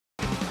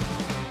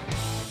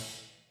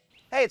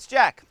Hey, it's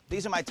Jack.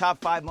 These are my top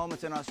 5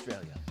 moments in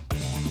Australia.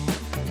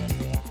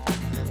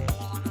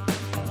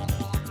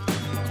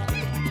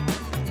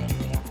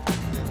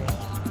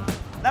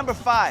 Number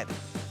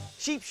 5,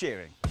 sheep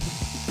shearing.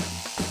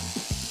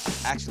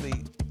 Actually,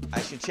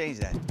 I should change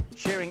that.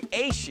 Shearing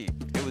a sheep.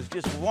 It was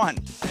just one.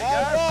 All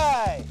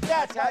right,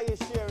 that's how you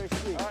shear a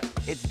sheep.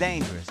 It's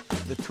dangerous.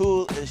 The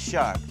tool is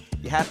sharp.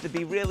 You have to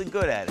be really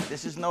good at it.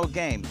 This is no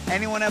game.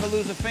 Anyone ever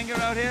lose a finger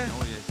out here?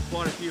 Oh yes,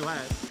 quite a few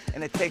have.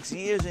 And it takes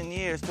years and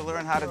years to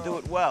learn how to do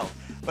it well.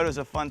 But it was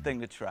a fun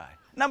thing to try.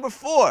 Number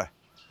 4,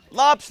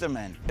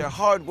 lobstermen. They're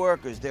hard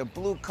workers. They're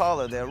blue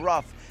collar. They're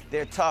rough.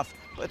 They're tough.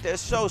 But they're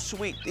so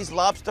sweet. These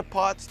lobster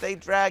pots they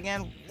drag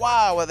in,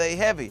 wow, are they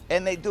heavy.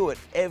 And they do it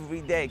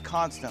every day,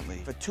 constantly,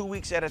 for 2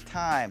 weeks at a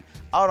time,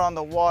 out on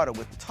the water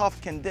with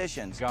tough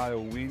conditions.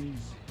 Gale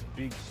winds,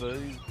 big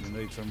seas, you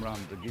need some rum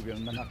to give you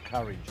enough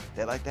courage.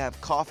 They like to have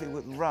coffee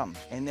with rum,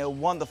 and they're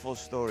wonderful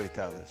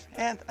storytellers.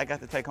 And I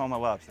got to take home a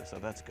lobster, so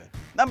that's good.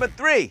 Number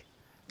 3,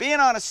 being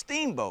on a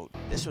steamboat.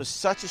 This was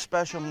such a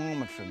special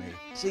moment for me.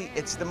 See,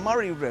 it's the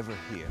Murray River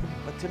here,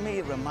 but to me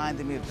it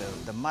reminded me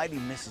of the mighty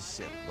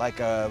Mississippi, like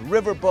a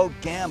riverboat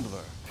gambler.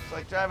 It's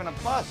like driving a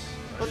bus.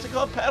 What's it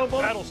called, paddle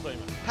boat? Paddle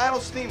steamer. Paddle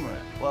steamer.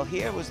 Well,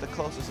 here was the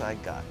closest I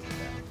got to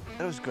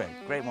that. It was great,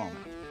 great moment.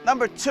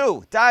 Number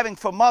 2, diving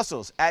for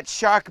mussels at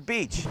Shark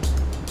Beach.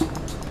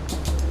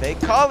 They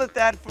call it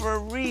that for a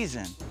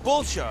reason.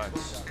 Bull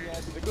sharks.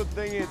 Yes, the good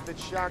thing is that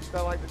sharks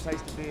don't like the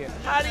taste of beer.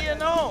 How do you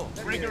know?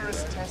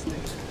 Rigorous testing.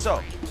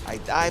 So, I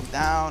dived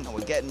down and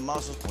we're getting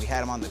mussels. We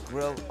had them on the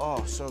grill.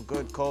 Oh, so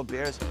good, cold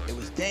beers. It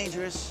was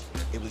dangerous.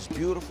 It was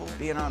beautiful.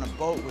 Being on a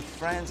boat with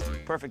friends,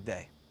 perfect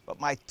day. But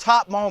my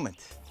top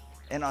moment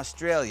in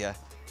Australia,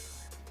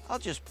 I'll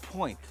just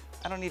point.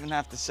 I don't even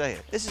have to say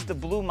it. This is the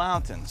Blue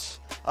Mountains,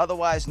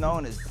 otherwise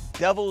known as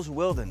Devil's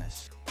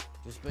Wilderness.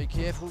 Just be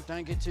careful,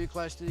 don't get too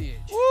close to the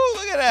edge. Woo,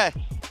 look at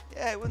that.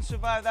 Yeah, you wouldn't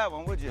survive that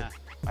one, would you? Nah.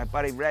 My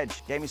buddy Reg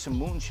gave me some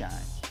moonshine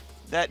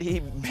that he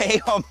may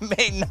or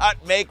may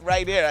not make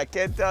right here. I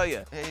can't tell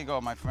you. Here you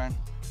go, my friend.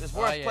 There's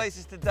worse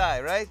places to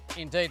die, right?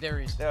 Indeed there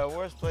is. There are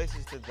worse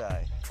places to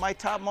die. My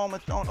top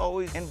moments don't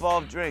always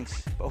involve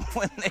drinks, but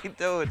when they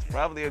do, it's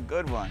probably a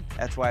good one.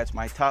 That's why it's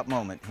my top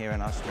moment here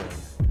in Australia.